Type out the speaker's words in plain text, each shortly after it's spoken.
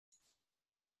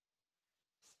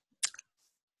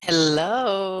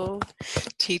Hello,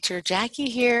 Teacher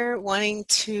Jackie here, wanting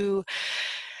to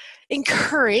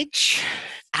encourage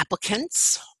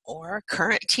applicants or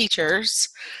current teachers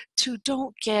to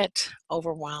don't get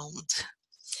overwhelmed.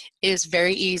 It is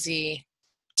very easy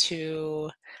to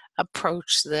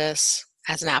approach this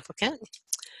as an applicant,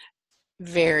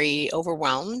 very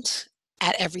overwhelmed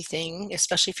at everything,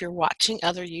 especially if you're watching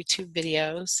other YouTube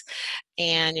videos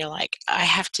and you're like, I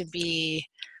have to be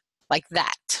like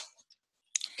that.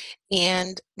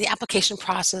 And the application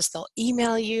process, they'll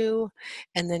email you,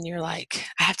 and then you're like,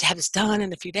 I have to have this done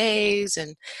in a few days,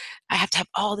 and I have to have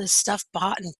all this stuff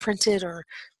bought and printed or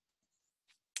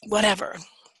whatever.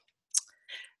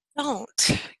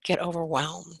 Don't get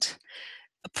overwhelmed.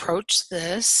 Approach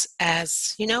this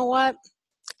as, you know what?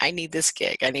 I need this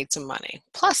gig. I need some money.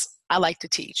 Plus, I like to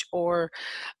teach, or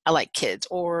I like kids,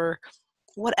 or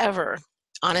whatever.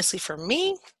 Honestly, for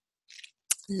me,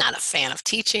 not a fan of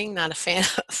teaching, not a fan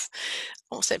of,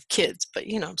 I won't say of kids, but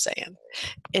you know what I'm saying.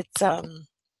 It's I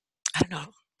don't know,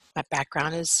 my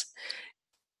background is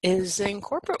in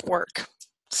corporate work.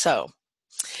 So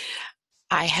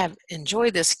I have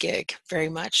enjoyed this gig very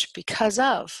much because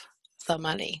of the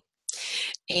money.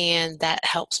 And that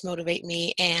helps motivate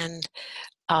me. And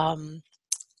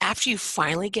after you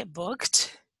finally get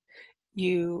booked,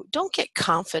 you don't get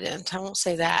confident, I won't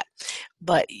say that,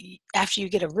 but after you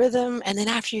get a rhythm and then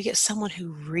after you get someone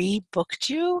who rebooked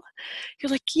you, you're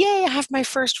like, yay, I have my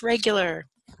first regular.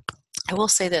 I will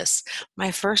say this, my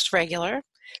first regular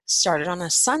started on a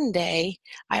Sunday.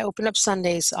 I opened up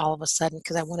Sundays all of a sudden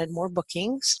because I wanted more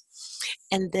bookings.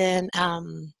 And then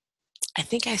I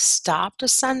think I stopped a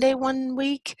Sunday one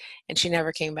week and she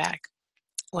never came back.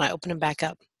 When I opened them back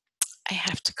up, I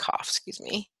have to cough, excuse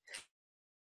me.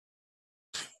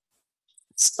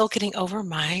 Still getting over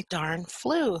my darn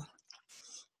flu.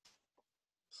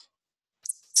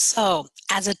 So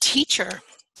as a teacher,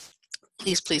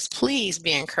 please, please, please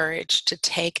be encouraged to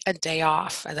take a day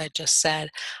off. As I just said,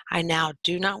 I now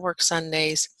do not work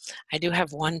Sundays. I do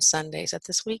have one Sunday. Is that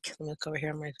this week? Let me look over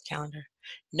here on my calendar.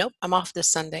 Nope, I'm off this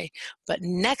Sunday. But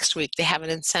next week, they have an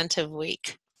incentive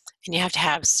week. And you have to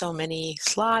have so many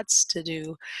slots to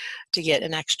get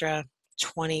an extra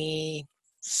 $20.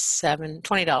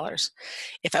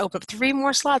 If I open up 3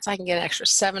 more slots, I can get an extra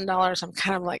 $7. I'm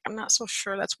kind of like, I'm not so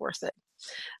sure that's worth it.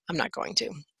 I'm not going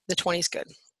to. The 20 is good.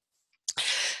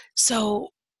 So,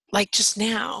 like just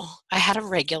now, I had a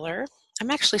regular.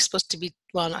 I'm actually supposed to be,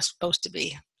 well, not supposed to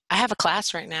be. I have a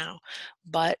class right now,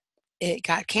 but it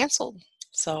got canceled.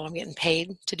 So I'm getting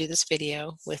paid to do this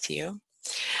video with you.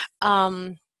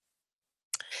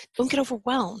 Don't get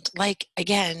overwhelmed. Like,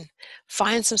 again,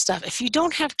 find some stuff. If you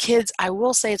don't have kids, I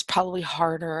will say it's probably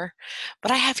harder,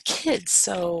 but I have kids.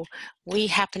 So we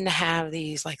happen to have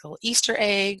these like little Easter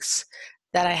eggs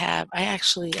that I have. I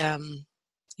actually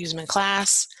use them in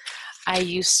class. I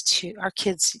used to, our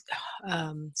kids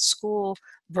school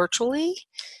virtually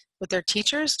with their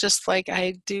teachers, just like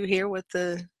I do here with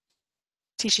the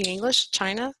teaching English,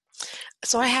 China.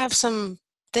 So I have some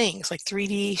things like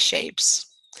 3D shapes.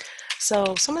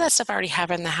 So some of that stuff I already have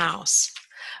in the house.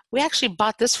 We actually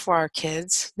bought this for our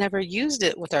kids, never used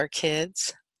it with our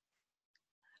kids,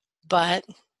 but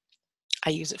I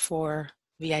use it for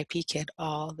VIP Kid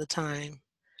all the time.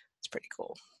 It's pretty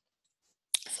cool.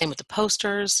 Same with the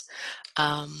posters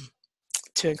to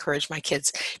encourage my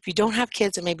kids. If you don't have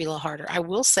kids, it may be a little harder. I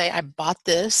will say I bought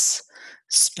this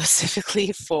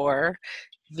specifically for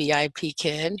VIP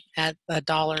Kid at a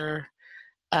dollar,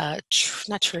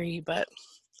 not tree, but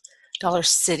Dollar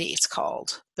City it's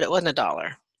called, but it wasn't a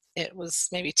dollar. It was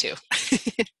maybe 2.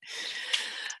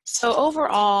 So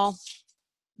overall,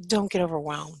 don't get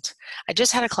overwhelmed. I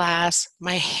just had a class.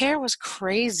 My hair was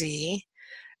crazy.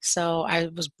 So I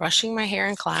was brushing my hair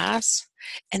in class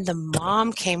and the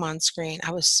mom came on screen.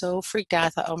 I was so freaked out. I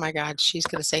thought, oh my God, she's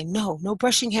going to say, no, no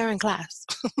brushing hair in class.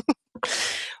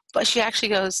 But she actually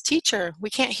goes, teacher,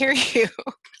 we can't hear you.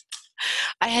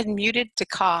 I had muted to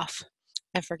cough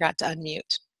and forgot to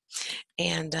unmute.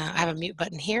 And I have a mute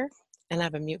button here and I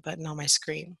have a mute button on my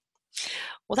screen.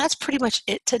 Well, that's pretty much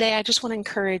it today. I just want to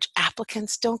encourage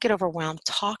applicants, don't get overwhelmed.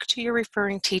 Talk to your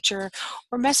referring teacher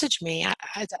or message me.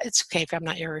 It's okay if I'm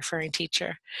not your referring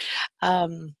teacher. Hey,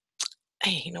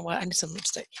 you know what? I need some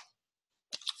lipstick.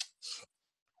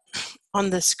 On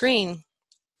the screen,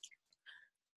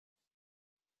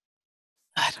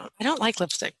 I don't like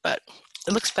lipstick, but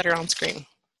it looks better on screen.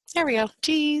 There we go.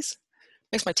 Cheese.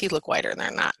 Makes my teeth look whiter and they're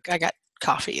not. I got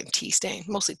coffee and tea stain,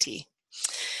 mostly tea.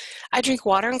 I drink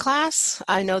water in class.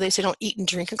 I know they say don't eat and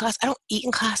drink in class. I don't eat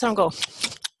in class. I don't go,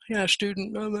 yeah,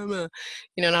 student, blah, blah, blah.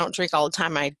 You know, and I don't drink all the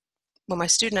time. I when my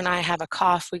student and I have a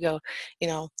cough, we go, you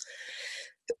know,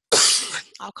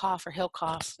 I'll cough or he'll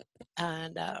cough,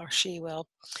 and or she will,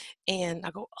 and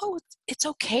I go, oh, it's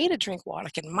okay to drink water.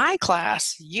 Like in my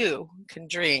class, you can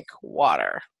drink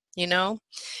water, you know.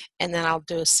 And then I'll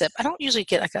do a sip. I don't usually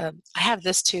get like I have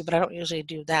this too, but I don't usually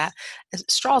do that.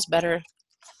 Straw's better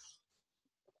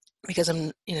because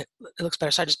it looks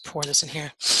better. So I just pour this in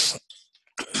here.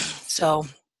 So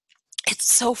it's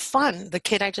so fun. The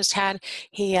kid I just had,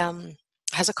 he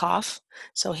has a cough,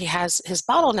 so he has his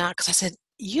bottle now. Because I said,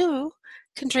 you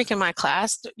can drink in my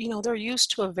class. You know, they're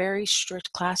used to a very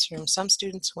strict classroom. Some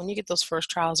students, when you get those first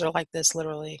trials, they're like this,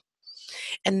 literally.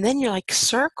 And then you're like,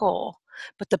 circle.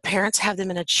 But the parents have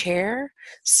them in a chair,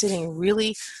 sitting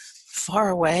really far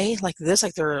away, like this,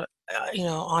 like they're,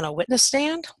 on a witness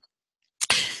stand.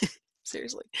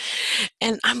 Seriously.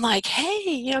 And I'm like,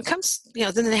 hey, come,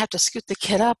 then they have to scoot the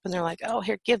kid up, and they're like, oh,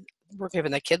 here, we're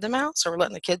giving the kid the mouse, or we're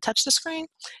letting the kid touch the screen.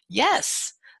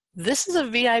 Yes, this is a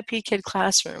VIP kid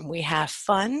classroom. We have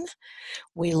fun,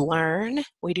 we learn,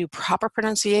 we do proper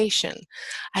pronunciation.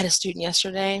 I had a student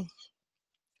yesterday,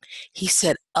 he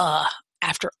said,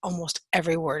 after almost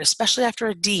every word, especially after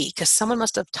a D, because someone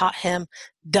must have taught him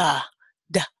duh,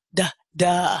 duh, duh,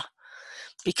 duh,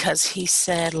 because he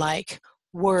said like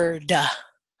word.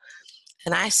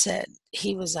 And I said,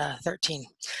 he was 13.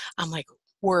 I'm like,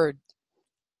 word,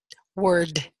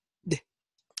 word,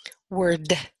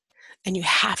 word. And you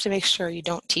have to make sure you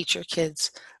don't teach your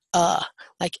kids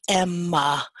like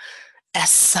Emma,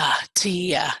 Essa,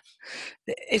 Tia.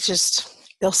 It's just,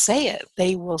 they'll say it.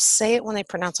 They will say it when they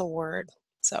pronounce a word.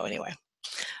 So anyway,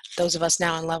 those of us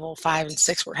now in level 5 and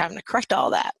 6, we're having to correct all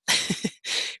that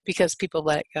because people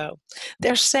let it go.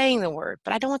 They're saying the word,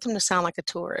 but I don't want them to sound like a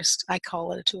tourist. I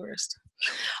call it a tourist.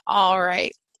 All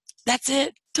right. That's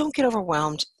it. Don't get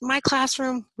overwhelmed. My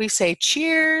classroom, we say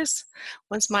cheers.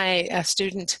 Once my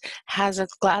student has a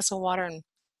glass of water and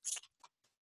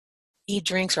he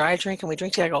drinks or I drink and we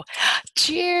drink together, I go,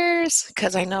 cheers,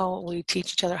 because I know we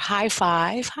teach each other high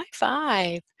five, high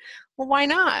five. Well, why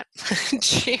not?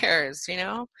 Cheers,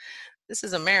 This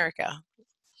is America.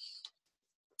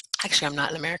 Actually, I'm not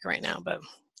in America right now, but you know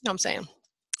what I'm saying.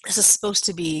 This is supposed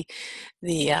to be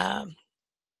the,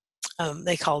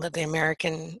 they called it the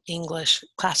American English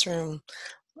classroom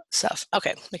stuff.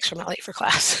 Okay, make sure I'm not late for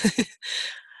class.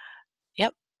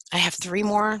 Yep, I have 3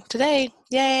 more today.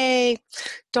 Yay!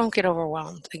 Don't get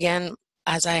overwhelmed. Again,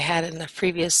 as I had in the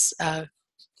previous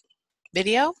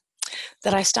video,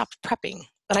 that I stopped prepping.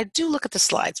 But I do look at the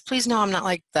slides. Please know I'm not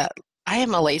like that. I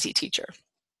am a lazy teacher.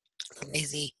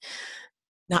 Lazy,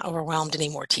 not overwhelmed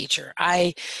anymore teacher.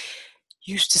 I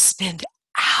used to spend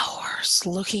hours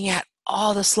looking at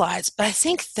all the slides, but I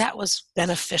think that was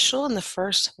beneficial in the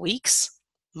first weeks,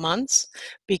 months,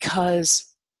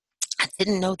 because I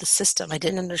didn't know the system. I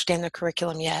didn't understand the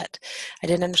curriculum yet. I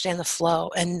didn't understand the flow,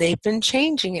 and they've been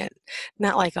changing it.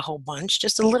 Not like a whole bunch,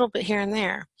 just a little bit here and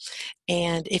there.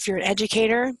 And if you're an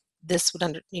educator,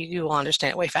 you will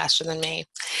understand it way faster than me.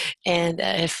 And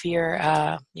if you're,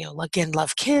 again,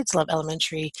 love kids, love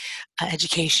elementary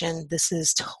education, this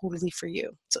is totally for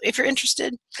you. So if you're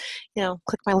interested,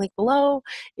 click my link below.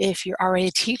 If you're already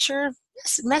a teacher,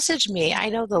 message me. I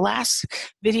know the last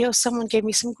video, someone gave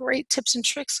me some great tips and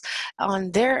tricks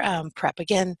on their prep.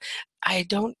 Again, I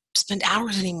don't spend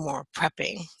hours anymore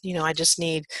prepping. I just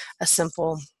need a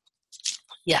simple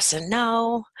yes and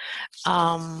no,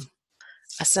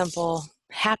 a simple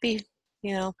happy,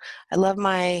 I love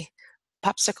my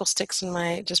popsicle sticks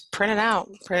and just print it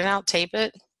out, tape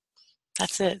it.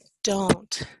 That's it.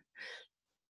 Don't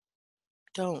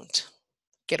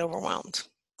get overwhelmed.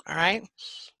 All right?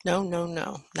 No,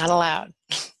 not allowed.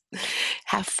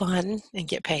 Have fun and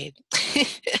get paid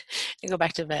and go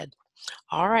back to bed.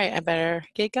 All right, I better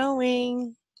get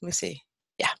going. Let me see.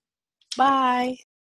 Yeah. Bye.